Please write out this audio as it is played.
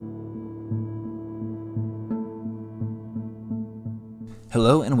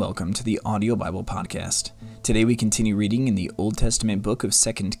Hello and welcome to the Audio Bible Podcast. Today we continue reading in the Old Testament book of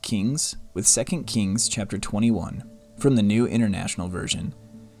 2 Kings with 2 Kings chapter 21 from the New International Version.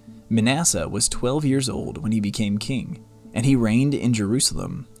 Manasseh was 12 years old when he became king, and he reigned in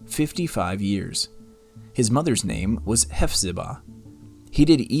Jerusalem 55 years. His mother's name was Hephzibah. He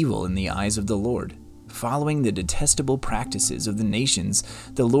did evil in the eyes of the Lord, following the detestable practices of the nations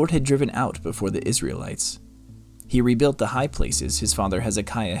the Lord had driven out before the Israelites. He rebuilt the high places his father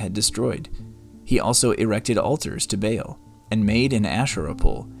Hezekiah had destroyed. He also erected altars to Baal and made an Asherah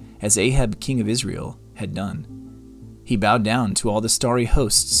pole, as Ahab king of Israel had done. He bowed down to all the starry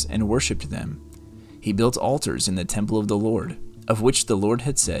hosts and worshipped them. He built altars in the temple of the Lord, of which the Lord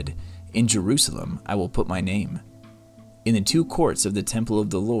had said, "In Jerusalem I will put my name." In the two courts of the temple of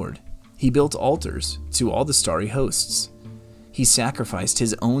the Lord, he built altars to all the starry hosts. He sacrificed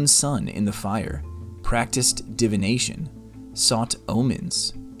his own son in the fire, practiced divination, sought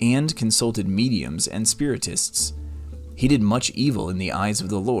omens, and consulted mediums and spiritists. He did much evil in the eyes of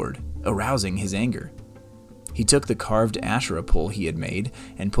the Lord, arousing his anger. He took the carved Asherah pole he had made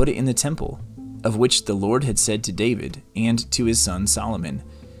and put it in the temple, of which the Lord had said to David and to his son Solomon,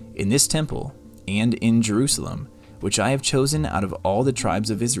 "In this temple and in Jerusalem, which I have chosen out of all the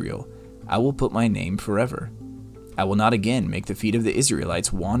tribes of Israel, I will put my name forever. I will not again make the feet of the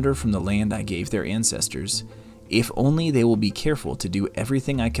Israelites wander from the land I gave their ancestors, if only they will be careful to do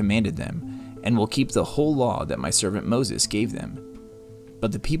everything I commanded them, and will keep the whole law that my servant Moses gave them."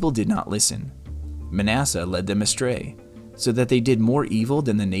 But the people did not listen. Manasseh led them astray, so that they did more evil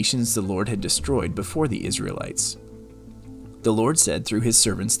than the nations the Lord had destroyed before the Israelites. The Lord said through his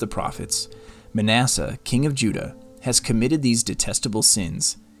servants the prophets, "Manasseh, king of Judah, has committed these detestable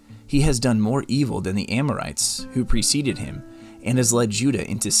sins. He has done more evil than the Amorites who preceded him, and has led Judah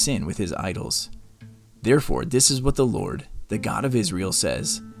into sin with his idols. Therefore, this is what the Lord, the God of Israel,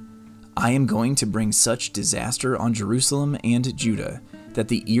 says: I am going to bring such disaster on Jerusalem and Judah that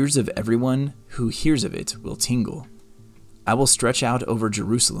the ears of everyone who hears of it will tingle. I will stretch out over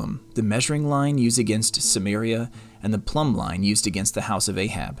Jerusalem the measuring line used against Samaria and the plumb line used against the house of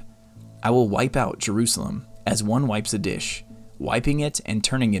Ahab. I will wipe out Jerusalem as one wipes a dish, wiping it and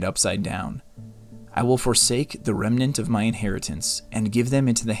turning it upside down. I will forsake the remnant of my inheritance and give them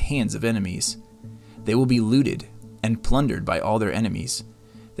into the hands of enemies. They will be looted and plundered by all their enemies.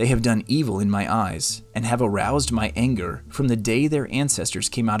 They have done evil in my eyes and have aroused my anger from the day their ancestors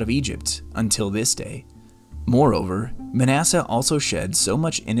came out of Egypt until this day. Moreover, Manasseh also shed so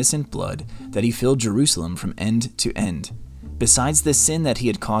much innocent blood that he filled Jerusalem from end to end, besides the sin that he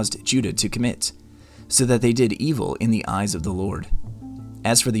had caused Judah to commit, so that they did evil in the eyes of the Lord.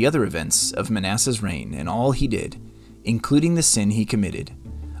 As for the other events of Manasseh's reign and all he did, including the sin he committed,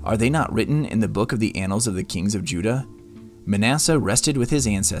 are they not written in the book of the annals of the kings of Judah? Manasseh rested with his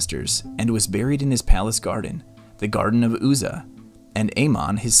ancestors and was buried in his palace garden, the garden of Uzzah, and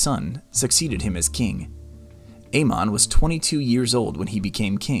Amon his son succeeded him as king. Amon was 22 years old when he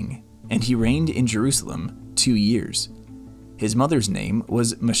became king, and he reigned in Jerusalem 2 years. His mother's name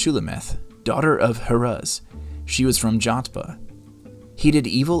was Meshullemeth, daughter of Haruz. She was from Jotbah. He did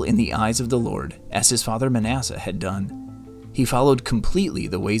evil in the eyes of the Lord, as his father Manasseh had done. He followed completely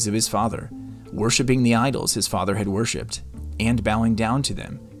the ways of his father, worshipping the idols his father had worshipped, and bowing down to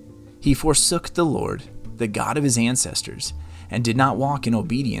them. He forsook the Lord, the God of his ancestors, and did not walk in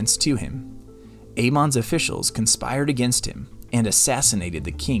obedience to him. Amon's officials conspired against him and assassinated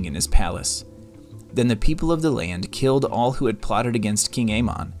the king in his palace. Then the people of the land killed all who had plotted against King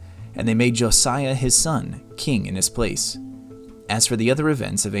Amon, and they made Josiah his son king in his place. As for the other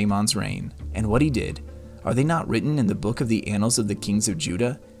events of Amon's reign, and what he did, are they not written in the book of the annals of the kings of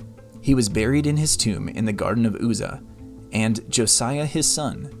Judah? He was buried in his tomb in the garden of Uzzah, and Josiah his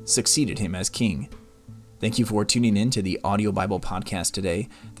son succeeded him as king. Thank you for tuning in to the Audio Bible Podcast today.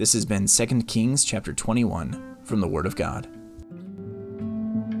 This has been 2 Kings chapter 21 from the Word of God.